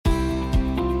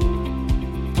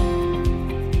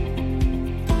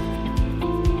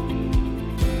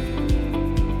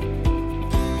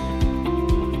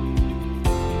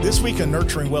This week on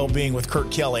Nurturing Wellbeing with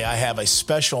Kurt Kelly, I have a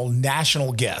special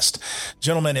national guest.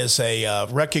 Gentleman is a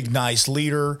recognized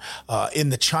leader in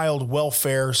the child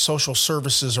welfare social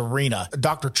services arena,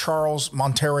 Dr. Charles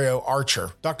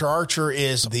Montorio-Archer. Dr. Archer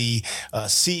is the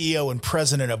CEO and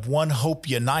president of One Hope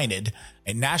United,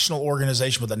 a national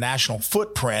organization with a national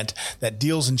footprint that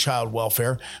deals in child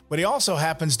welfare. But he also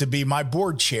happens to be my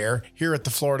board chair here at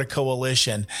the Florida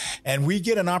Coalition. And we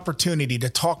get an opportunity to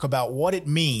talk about what it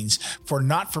means for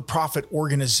not-for-profit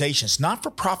organizations,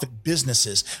 not-for-profit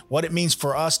businesses, what it means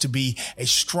for us to be a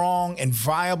strong and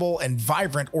viable and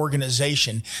vibrant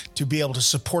organization to be able to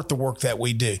support the work that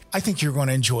we do. I think you're going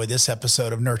to enjoy this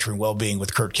episode of Nurturing Wellbeing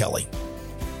with Kurt Kelly.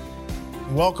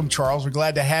 Welcome, Charles. We're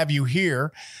glad to have you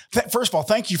here. First of all,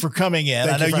 thank you for coming in.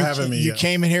 Thank you for having me. You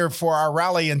came in here for our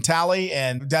rally and tally,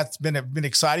 and that's been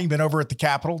exciting. Been over at the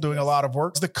Capitol doing a lot of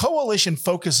work. The coalition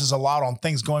focuses a lot on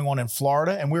things going on in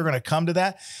Florida, and we're going to come to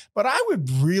that. But I would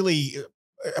really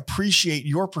appreciate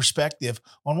your perspective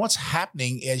on what's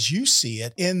happening as you see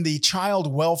it in the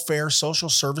child welfare social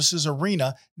services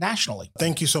arena nationally.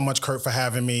 Thank you so much, Kurt, for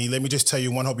having me. Let me just tell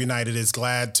you, One Hope United is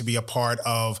glad to be a part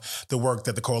of the work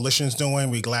that the coalition is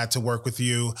doing. We're glad to work with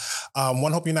you.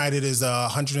 One Hope United is a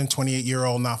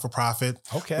 128-year-old not-for-profit.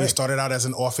 Okay. We started out as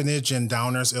an orphanage in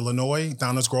Downers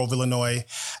Grove, Illinois.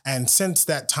 And since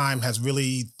that time has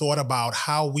really thought about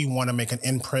how we want to make an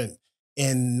imprint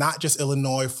in not just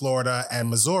Illinois, Florida, and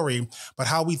Missouri, but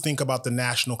how we think about the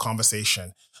national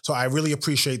conversation. So I really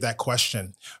appreciate that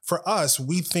question. For us,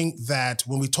 we think that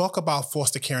when we talk about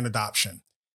foster care and adoption,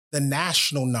 the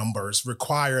national numbers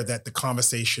require that the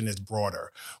conversation is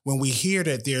broader. When we hear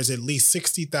that there's at least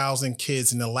 60,000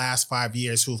 kids in the last 5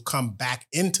 years who've come back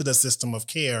into the system of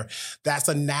care, that's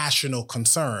a national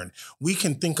concern. We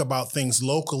can think about things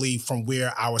locally from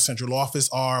where our central office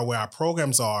are, where our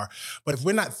programs are, but if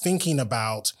we're not thinking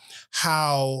about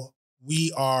how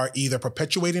we are either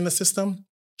perpetuating the system,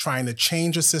 trying to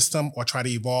change a system, or try to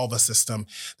evolve a system,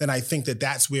 then I think that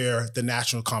that's where the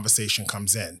national conversation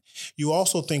comes in. You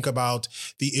also think about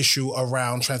the issue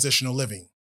around transitional living.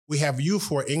 We have youth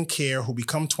who are in care who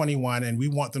become 21, and we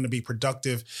want them to be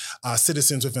productive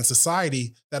citizens within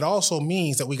society. That also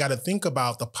means that we got to think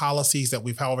about the policies that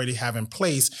we've already have in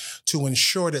place to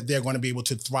ensure that they're going to be able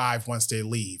to thrive once they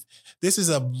leave. This is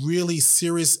a really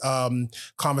serious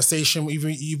conversation,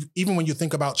 even when you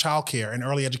think about childcare and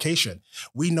early education.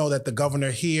 We know that the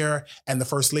governor here and the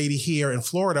first lady here in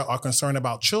Florida are concerned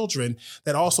about children.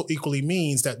 That also equally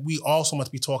means that we also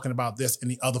must be talking about this in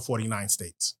the other 49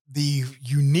 states. The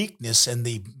uniqueness and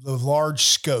the large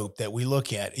scope that we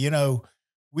look at,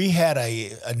 we had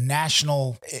a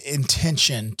national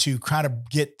intention to kind of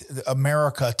get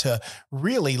America to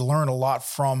really learn a lot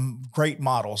from great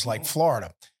models like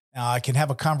Florida. Now, I can have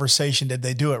a conversation, did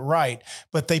they do it right?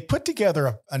 But they put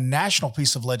together a national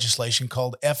piece of legislation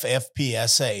called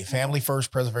FFPSA, Family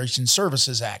First Preservation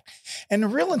Services Act. And the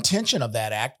real intention of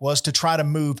that act was to try to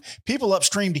move people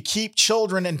upstream to keep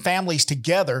children and families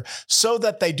together so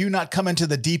that they do not come into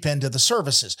the deep end of the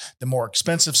services, the more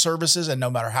expensive services, and no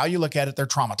matter how you look at it, they're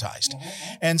traumatized.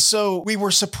 Mm-hmm. And so we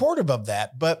were supportive of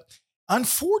that, but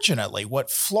unfortunately,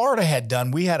 what Florida had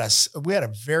done, we had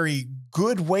a very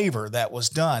good waiver that was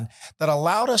done that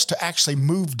allowed us to actually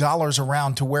move dollars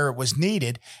around to where it was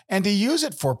needed and to use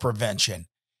it for prevention.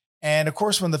 And of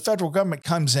course, when the federal government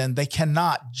comes in, they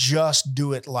cannot just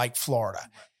do it like Florida.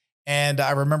 And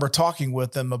I remember talking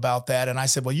with them about that. And I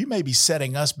said, well, you may be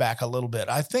setting us back a little bit.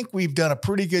 I think we've done a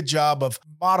pretty good job of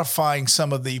modifying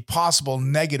some of the possible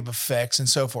negative effects and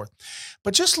so forth.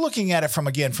 But just looking at it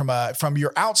from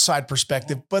your outside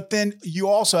perspective, but then you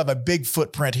also have a big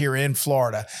footprint here in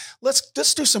Florida.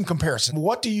 Let's do some comparison.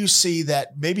 What do you see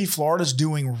that maybe Florida's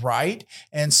doing right,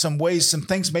 and some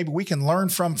things maybe we can learn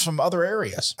from other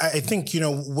areas? I think,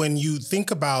 when you think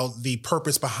about the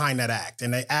purpose behind that act,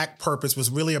 and the act purpose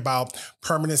was really about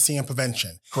permanency and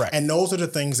prevention. Correct. And those are the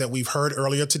things that we've heard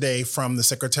earlier today from the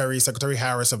Secretary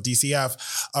Harris of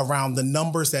DCF around the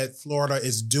numbers that Florida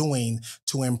is doing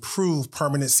to improve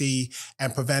permanency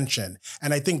and prevention.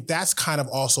 And I think that's kind of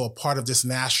also a part of this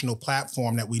national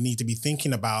platform that we need to be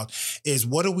thinking about is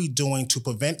what are we doing to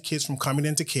prevent kids from coming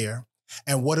into care?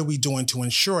 And what are we doing to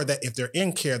ensure that if they're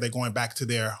in care, they're going back to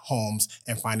their homes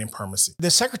and finding permanency?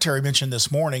 The secretary mentioned this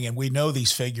morning, and we know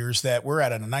these figures, that we're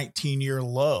at a 19-year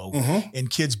low in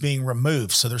kids being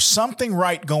removed. So there's something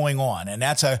right going on. And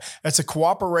that's a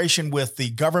cooperation with the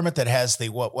government that has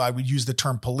what I would use the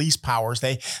term police powers.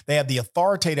 They have the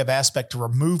authoritative aspect to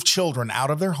remove children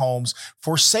out of their homes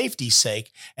for safety's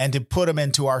sake and to put them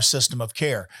into our system of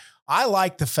care. I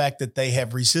like the fact that they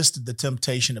have resisted the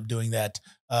temptation of doing that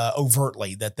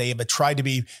overtly, that they have tried to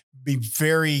be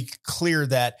very clear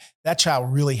that that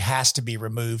child really has to be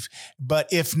removed.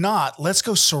 But if not, let's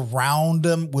go surround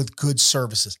them with good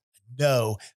services.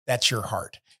 No, that's your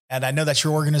heart. And I know that's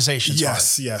your organization's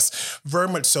Yes, heart. yes, very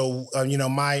much so.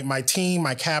 My team,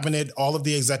 my cabinet, all of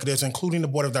the executives, including the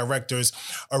board of directors,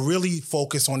 are really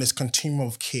focused on this continuum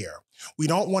of care. We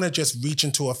don't want to just reach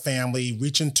into a family,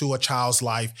 reach into a child's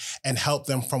life and help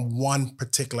them from one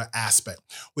particular aspect.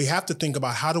 We have to think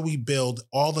about how do we build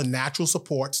all the natural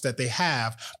supports that they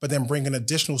have, but then bring in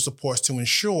additional supports to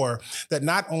ensure that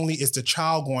not only is the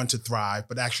child going to thrive,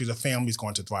 but actually the family is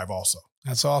going to thrive also.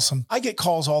 That's awesome. I get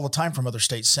calls all the time from other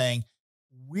states saying,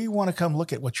 we want to come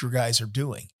look at what your guys are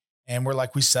doing. And we're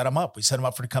like, we set them up. We set them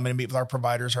up for to come in and meet with our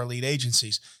providers, our lead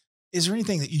agencies. Is there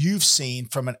anything that you've seen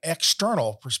from an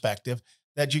external perspective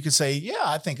that you could say, yeah,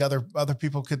 I think other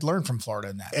people could learn from Florida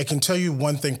in that? I can tell you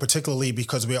one thing, particularly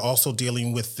because we're also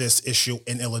dealing with this issue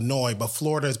in Illinois, but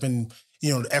Florida has been,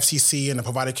 the FCC and the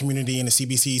provider community and the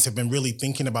CBCs have been really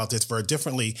thinking about this very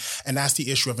differently. And that's the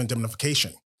issue of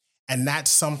indemnification. And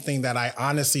that's something that I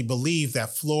honestly believe that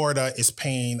Florida is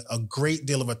paying a great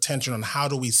deal of attention on how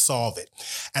do we solve it.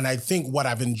 And I think what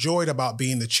I've enjoyed about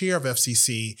being the chair of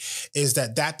FCC is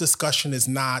that discussion is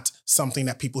not something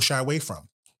that people shy away from.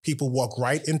 People walk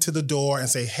right into the door and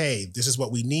say, hey, this is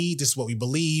what we need. This is what we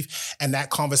believe. And that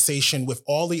conversation with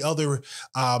all the other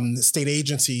state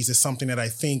agencies is something that I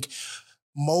think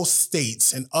most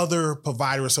states and other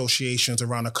provider associations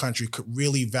around the country could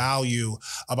really value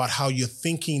about how you're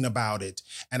thinking about it.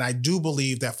 And I do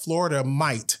believe that Florida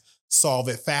might solve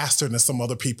it faster than some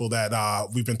other people that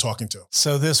we've been talking to.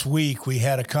 So this week we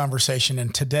had a conversation,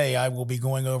 and today I will be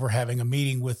going over having a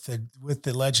meeting with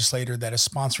the legislator that is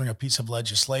sponsoring a piece of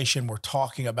legislation. We're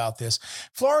talking about this.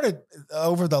 Florida,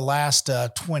 over the last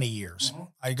 20 years,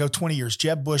 I go 20 years,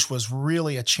 Jeb Bush was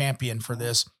really a champion for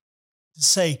this, to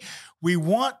say we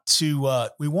want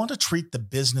to treat the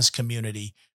business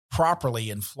community properly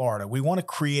in Florida. We want to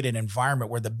create an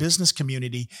environment where the business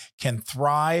community can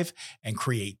thrive and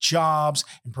create jobs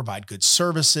and provide good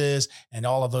services and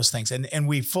all of those things. And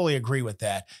we fully agree with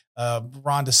that.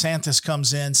 Ron DeSantis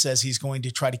comes in, says he's going to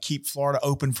try to keep Florida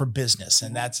open for business.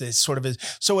 And that's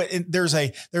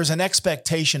there's an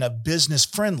expectation of business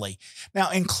friendly.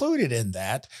 Now, included in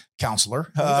that,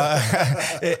 counselor,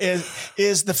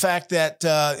 is the fact that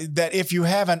if you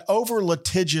have an over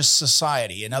litigious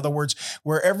society, in other words,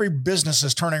 where every business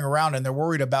is turning around and they're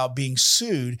worried about being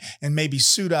sued and maybe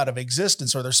sued out of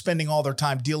existence, or they're spending all their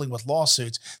time dealing with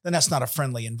lawsuits, then that's not a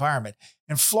friendly environment.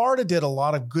 And Florida did a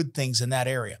lot of good things in that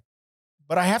area.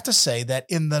 But I have to say that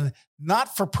in the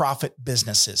not-for-profit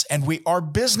businesses, and we are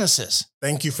businesses.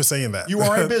 Thank you for saying that. You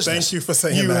are a business. Thank you for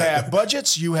saying that. You have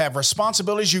budgets, you have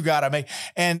responsibilities, you got to make,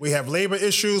 and we have labor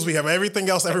issues, we have everything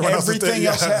else. Everyone else.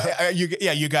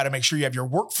 You got to make sure you have your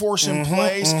workforce in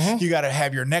place. You got to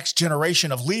have your next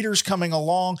generation of leaders coming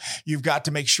along. You've got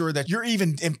to make sure that you're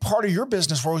even in part of your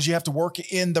business roles. You have to work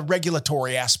in the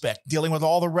regulatory aspect, dealing with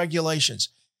all the regulations.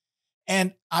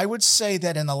 And I would say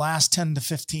that in the last 10 to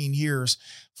 15 years,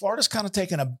 Florida's kind of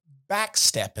taken a back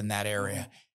step in that area.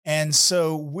 And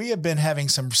so we have been having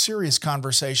some serious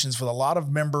conversations with a lot of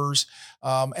members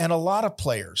and a lot of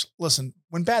players. Listen,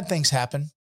 when bad things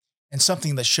happen and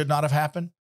something that should not have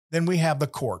happened, then we have the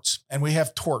courts and we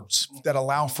have torts that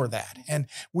allow for that. And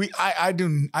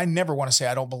I never want to say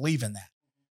I don't believe in that.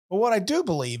 But what I do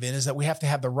believe in is that we have to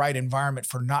have the right environment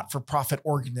for not-for-profit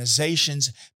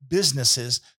organizations,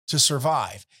 businesses to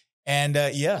survive. And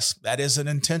yes, that is an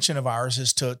intention of ours,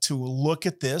 is to look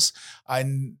at this.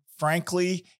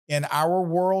 Frankly, in our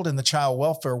world, in the child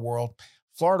welfare world,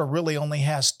 Florida really only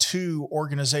has 2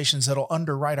 organizations that'll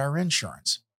underwrite our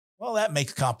insurance. Well, that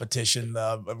makes competition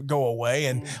go away.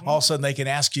 And all of a sudden they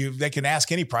can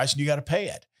ask any price and you got to pay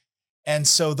it. And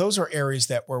so those are areas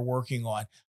that we're working on.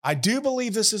 I do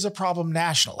believe this is a problem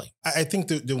nationally. I think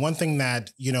the one thing that,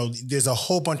 there's a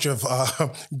whole bunch of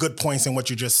good points in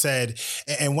what you just said.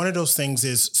 And one of those things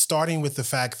is starting with the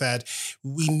fact that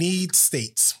we need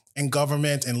states and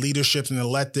government and leaderships and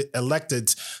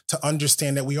electeds to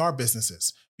understand that we are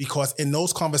businesses. Because in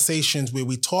those conversations where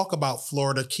we talk about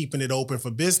Florida keeping it open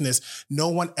for business, no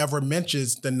one ever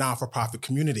mentions the not-for-profit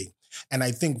community. And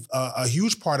I think a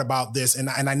huge part about this, and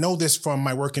I know this from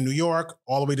my work in New York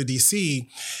all the way to DC,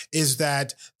 is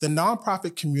that the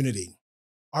nonprofit community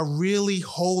are really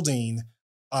holding,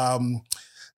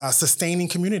 sustaining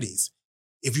communities.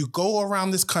 If you go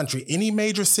around this country, any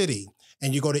major city,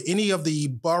 and you go to any of the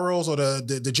boroughs or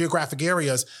the geographic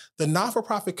areas, the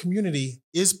not-for-profit community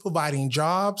is providing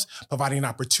jobs, providing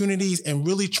opportunities, and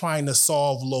really trying to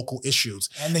solve local issues.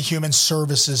 And the human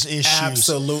services issues.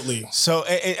 Absolutely. So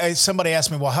somebody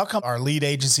asked me, well, how come our lead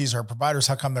agencies, our providers,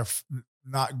 how come they're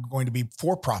not going to be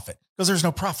for-profit? Because there's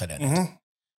no profit in it.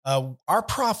 Our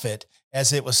profit,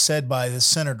 as it was said by the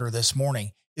senator this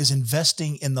morning, is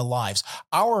investing in the lives.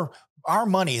 Our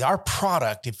money, our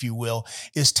product, if you will,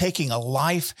 is taking a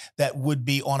life that would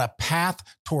be on a path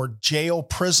toward jail,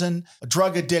 prison,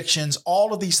 drug addictions,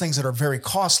 all of these things that are very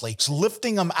costly. It's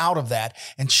lifting them out of that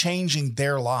and changing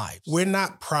their lives. We're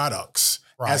not products,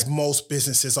 as most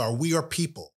businesses are. We are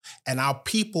people, and our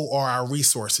people are our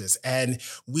resources. And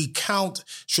we count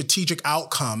strategic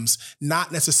outcomes,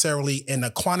 not necessarily in a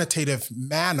quantitative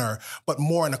manner, but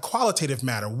more in a qualitative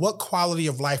manner. What quality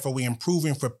of life are we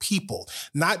improving for people?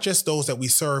 Not just those that we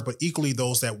serve, but equally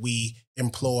those that we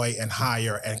employ and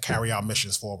hire and carry our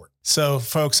missions forward. So,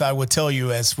 folks, I would tell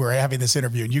you as we're having this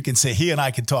interview, and you can see he and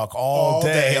I can talk all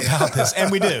day about this, and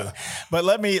we do. But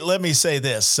let me say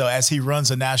this. So as he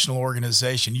runs a national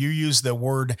organization, you use the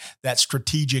word that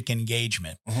strategic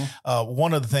engagement.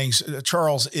 One of the things,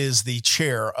 Charles is the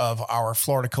chair of our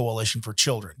Florida Coalition for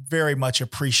Children. Very much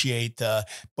appreciate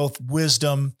both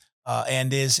wisdom,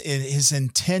 and his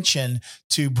intention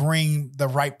to bring the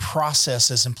right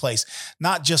processes in place,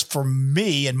 not just for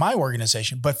me and my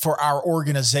organization, but for our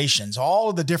organizations,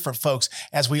 all of the different folks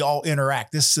as we all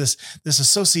interact. This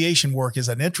association work is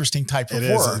an interesting type of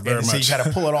work. And so you got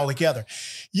to pull it all together.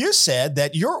 You said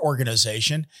that your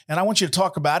organization, and I want you to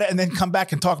talk about it and then come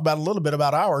back and talk about a little bit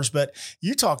about ours, but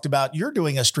you talked about you're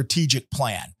doing a strategic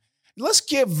plan. Let's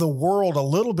give the world a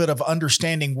little bit of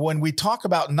understanding when we talk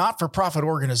about not-for-profit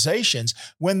organizations.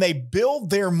 When they build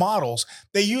their models,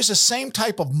 they use the same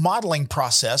type of modeling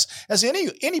process as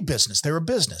any business. They're a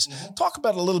business. Talk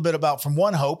about a little bit about from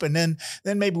One Hope, and then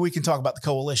maybe we can talk about the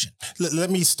coalition. Let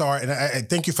me start, and I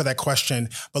thank you for that question,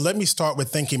 but let me start with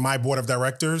thanking my board of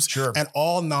directors and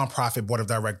all nonprofit board of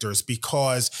directors,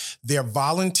 because they're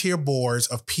volunteer boards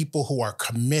of people who are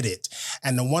committed.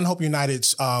 And the One Hope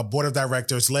United's board of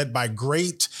directors, led by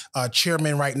great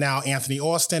chairman right now, Anthony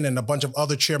Austin, and a bunch of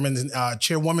other chairmen,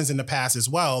 chairwomen in the past as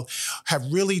well,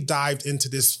 have really dived into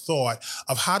this thought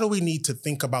of how do we need to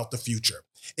think about the future.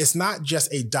 It's not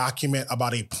just a document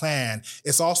about a plan.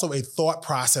 It's also a thought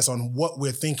process on what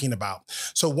we're thinking about.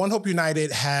 So One Hope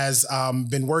United has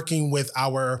been working with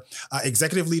our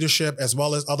executive leadership as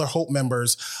well as other Hope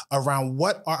members around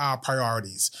what are our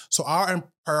priorities. So our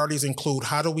priorities include,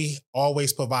 how do we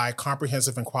always provide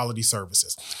comprehensive and quality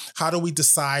services? How do we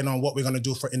decide on what we're going to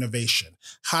do for innovation?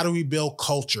 How do we build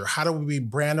culture? How do we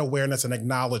brand awareness and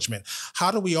acknowledgement? How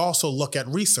do we also look at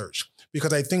research?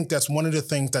 Because I think that's one of the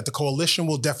things that the coalition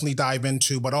will definitely dive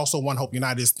into, but also One Hope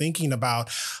United is thinking about.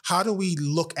 How do we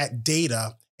look at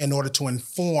data in order to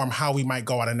inform how we might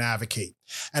go out and advocate?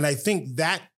 And I think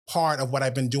that part of what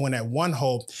I've been doing at One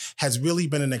Hope has really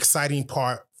been an exciting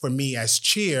part for me as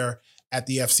chair at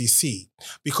the FCC,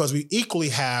 because we equally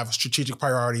have strategic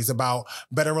priorities about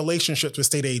better relationships with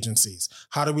state agencies.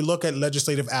 How do we look at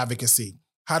legislative advocacy?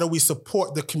 How do we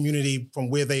support the community from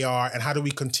where they are? And how do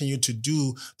we continue to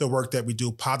do the work that we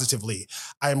do positively?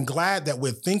 I am glad that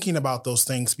we're thinking about those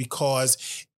things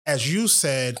because, as you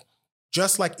said,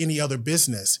 just like any other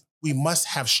business, we must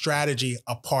have strategy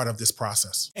a part of this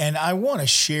process. And I want to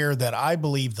share that I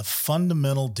believe the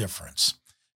fundamental difference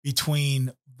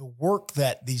between the work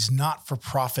that these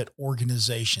not-for-profit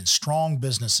organizations, strong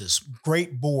businesses,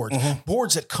 great boards,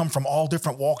 boards that come from all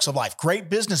different walks of life, great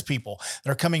business people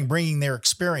that are coming, bringing their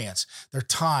experience, their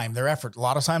time, their effort, a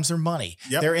lot of times their money.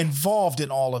 They're involved in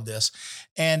all of this.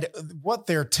 And what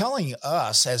they're telling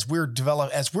us as we're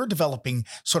developing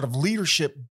sort of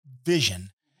leadership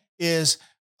vision is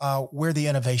where the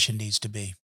innovation needs to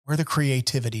be, where the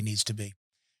creativity needs to be.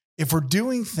 If we're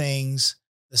doing things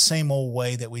the same old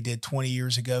way that we did 20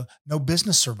 years ago, no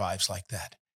business survives like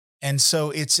that. And so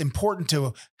it's important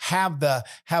to have the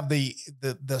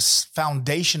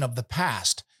foundation of the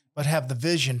past, but have the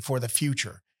vision for the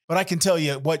future. But I can tell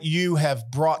you what you have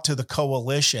brought to the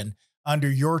coalition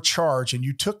under your charge, and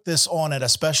you took this on at a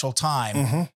special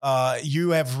time.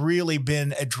 You have really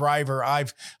been a driver.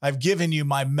 I've given you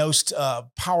my most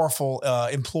powerful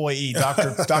employee,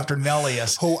 Dr.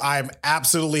 Nellius, who I'm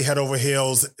absolutely head over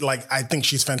heels. Like, I think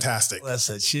she's fantastic.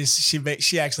 Listen,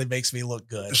 she actually makes me look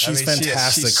good. She's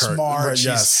fantastic. She's smart.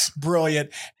 She's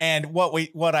brilliant. And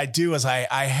what I do is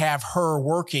I have her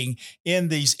working in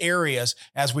these areas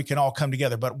as we can all come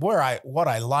together. But what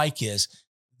I like is,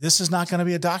 this is not going to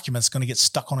be a document that's going to get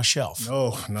stuck on a shelf.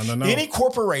 No. Any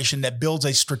corporation that builds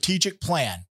a strategic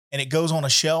plan and it goes on a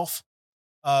shelf,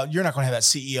 you're not going to have that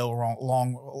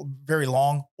CEO very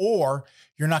long, or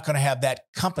you're not going to have that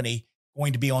company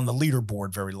going to be on the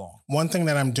leaderboard very long. One thing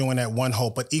that I'm doing at One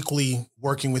Hope, but equally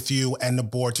working with you and the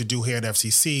board to do here at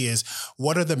FCC, is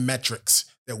what are the metrics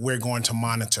that we're going to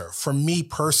monitor? For me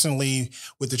personally,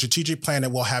 with the strategic plan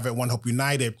that we'll have at One Hope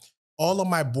United, all of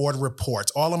my board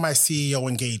reports, all of my CEO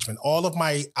engagement, all of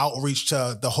my outreach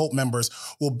to the Hope members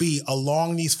will be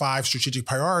along these 5 strategic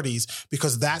priorities,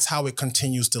 because that's how it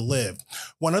continues to live.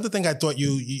 One other thing I thought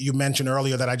you mentioned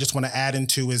earlier that I just want to add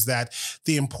into is that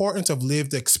the importance of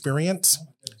lived experience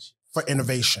for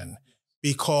innovation.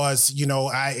 Because,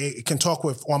 I can talk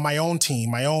on my own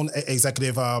team, my own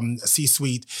executive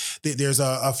C-suite, there's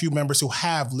a few members who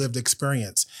have lived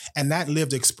experience. And that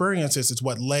lived experience is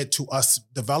what led to us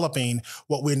developing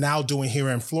what we're now doing here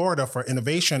in Florida for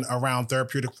innovation around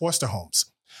therapeutic foster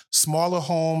homes. Smaller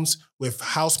homes with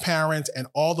house parents and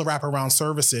all the wraparound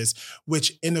services,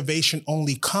 which innovation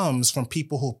only comes from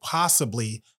people who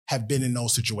possibly have been in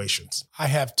those situations. I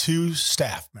have 2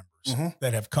 staff members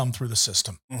that have come through the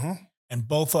system. And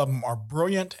both of them are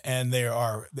brilliant, and they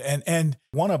are, and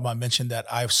one of them, I mentioned that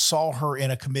I saw her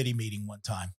in a committee meeting one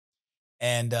time,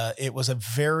 and it was a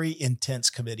very intense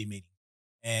committee meeting.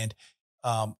 And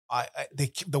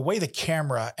the way the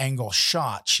camera angle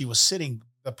shot, she was sitting,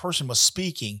 the person was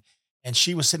speaking, and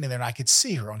she was sitting there, and I could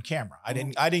see her on camera. I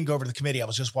didn't go over to the committee. I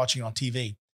was just watching on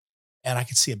TV, and I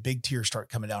could see a big tear start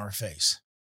coming down her face.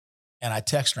 And I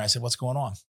texted her. I said, "What's going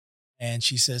on?" And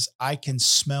she says, "I can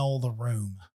smell the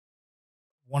room."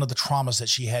 One of the traumas that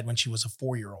she had when she was a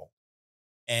 4-year-old.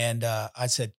 And I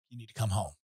said, "You need to come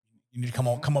home. You need to come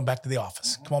on back to the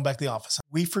office. Come on back to the office."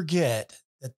 We forget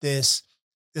that this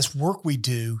work we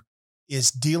do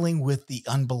is dealing with the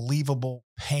unbelievable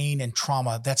pain and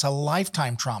trauma. That's a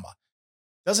lifetime trauma.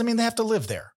 Doesn't mean they have to live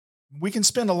there. We can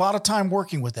spend a lot of time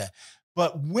working with that.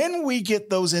 But when we get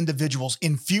those individuals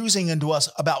infusing into us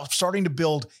about starting to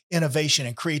build innovation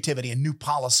and creativity and new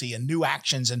policy and new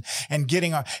actions and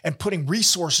putting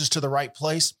resources to the right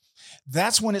place,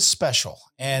 that's when it's special.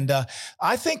 And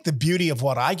I think the beauty of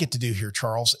what I get to do here,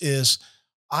 Charles, is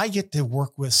I get to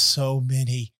work with so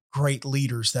many great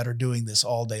leaders that are doing this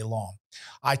all day long.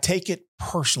 I take it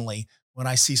personally when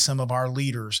I see some of our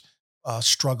leaders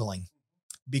struggling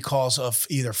because of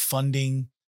either funding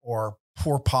or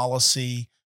poor policy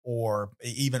or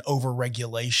even over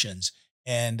regulations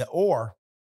or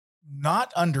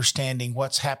not understanding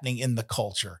what's happening in the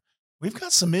culture. We've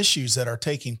got some issues that are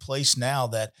taking place now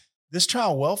that this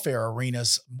child welfare arena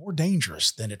is more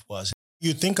dangerous than it was.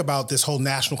 You think about this whole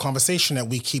national conversation that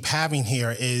we keep having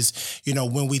here is,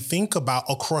 when we think about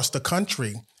across the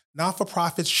country,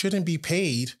 not-for-profits shouldn't be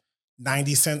paid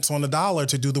 90 cents on the dollar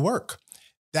to do the work.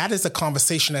 That is a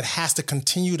conversation that has to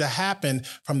continue to happen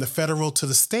from the federal to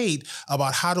the state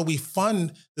about how do we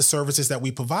fund the services that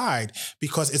we provide?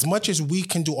 Because as much as we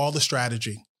can do all the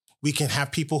strategy, we can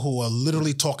have people who are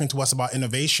literally talking to us about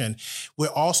innovation, we're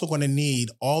also going to need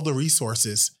all the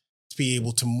resources to be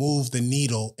able to move the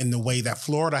needle in the way that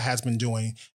Florida has been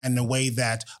doing and the way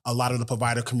that a lot of the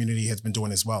provider community has been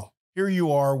doing as well. Here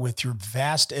you are with your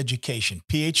vast education,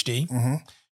 PhD.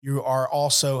 You are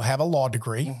also have a law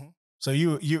degree. So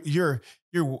you're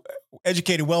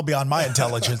educated well beyond my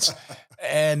intelligence.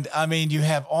 And I mean, you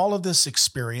have all of this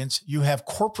experience, you have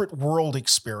corporate world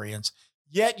experience,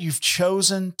 yet you've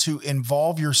chosen to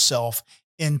involve yourself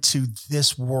into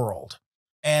this world.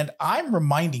 And I'm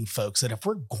reminding folks that if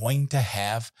we're going to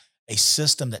have a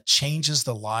system that changes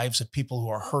the lives of people who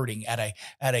are hurting at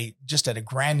a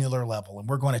granular level, and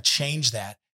we're going to change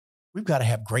that, we've got to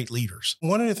have great leaders.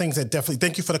 One of the things that definitely,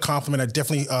 thank you for the compliment. I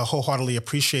definitely wholeheartedly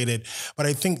appreciate it. But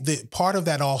I think that part of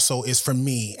that also is for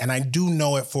me, and I do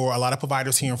know it for a lot of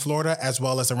providers here in Florida, as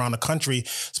well as around the country,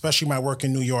 especially my work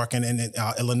in New York and in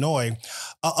Illinois.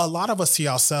 A lot of us see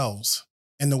ourselves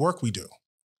in the work we do.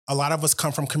 A lot of us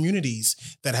come from communities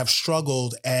that have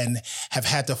struggled and have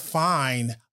had to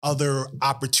find other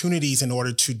opportunities in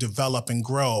order to develop and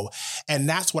grow. And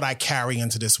that's what I carry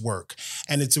into this work.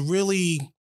 And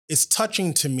it's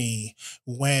touching to me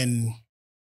when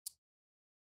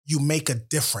you make a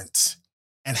difference.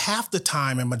 And half the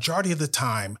time, and majority of the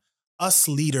time, us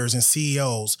leaders and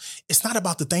CEOs, it's not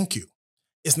about the thank you.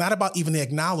 It's not about even the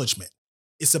acknowledgement.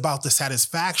 It's about the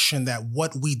satisfaction that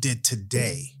what we did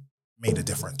today made a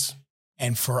difference.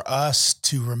 And for us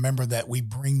to remember that we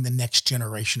bring the next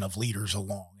generation of leaders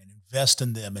along and invest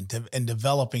in them and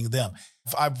developing them.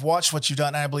 I've watched what you've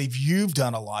done, and I believe you've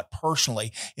done a lot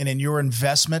personally. And in your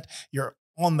investment, you're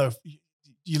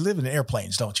you live in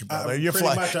airplanes, don't you, brother? You're pretty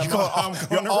flying.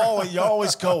 much, You're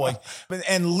always going,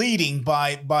 and leading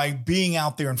by being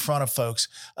out there in front of folks.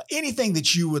 Anything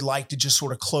that you would like to just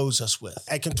sort of close us with?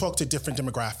 I can talk to different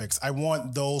demographics. I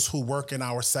want those who work in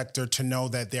our sector to know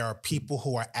that there are people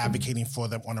who are advocating for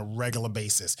them on a regular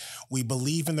basis. We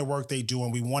believe in the work they do,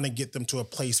 and we want to get them to a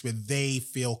place where they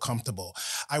feel comfortable.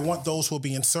 I want those who are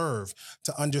being served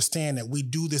to understand that we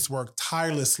do this work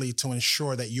tirelessly to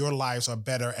ensure that your lives are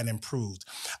better and improved.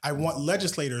 I want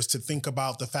legislators to think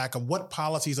about the fact of what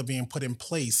policies are being put in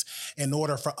place in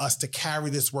order for us to carry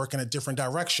this work in a different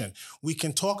direction. We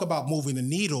can talk about moving the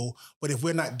needle, but if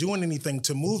we're not doing anything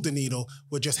to move the needle,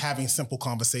 we're just having simple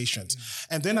conversations.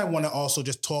 And then I want to also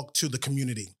just talk to the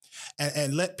community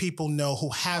and let people know who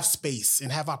have space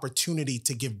and have opportunity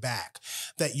to give back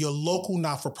that your local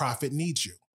not-for-profit needs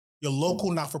you. Your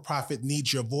local not-for-profit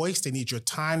needs your voice, they need your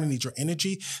time, they need your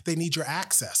energy, they need your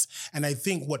access. And I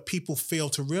think what people fail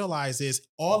to realize is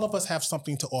all of us have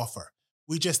something to offer.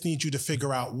 We just need you to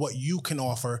figure out what you can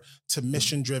offer to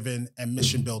mission-driven and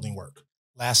mission-building work.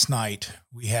 Last night,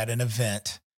 we had an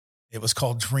event. It was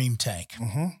called Dream Tank.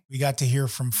 Mm-hmm. We got to hear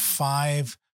from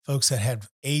 5 folks that had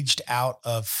aged out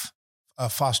of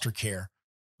foster care,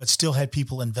 but still had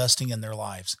people investing in their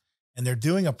lives. And they're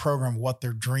doing a program, What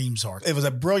Their Dreams Are. It was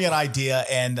a brilliant idea,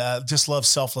 and just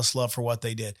selfless love for what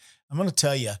they did. I'm going to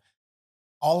tell you,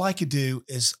 all I could do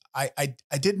is I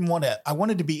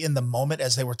wanted to be in the moment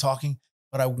as they were talking,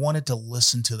 but I wanted to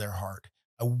listen to their heart.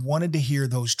 I wanted to hear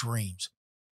those dreams.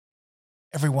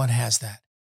 Everyone has that.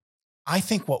 I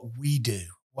think what we do,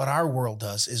 what our world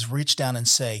does, is reach down and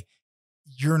say,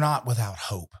 you're not without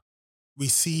hope. We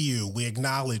see you, we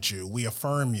acknowledge you, we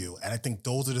affirm you. And I think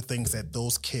those are the things that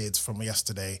those kids from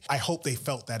yesterday, I hope they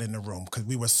felt that in the room because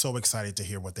we were so excited to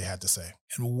hear what they had to say.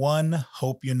 And One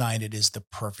Hope United is the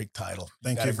perfect title.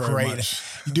 Thank you very much.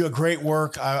 You do a great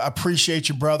work. I appreciate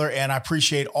you, brother, and I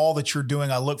appreciate all that you're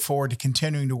doing. I look forward to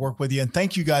continuing to work with you. And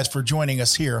thank you guys for joining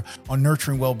us here on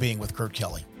Nurturing Wellbeing with Kurt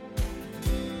Kelly.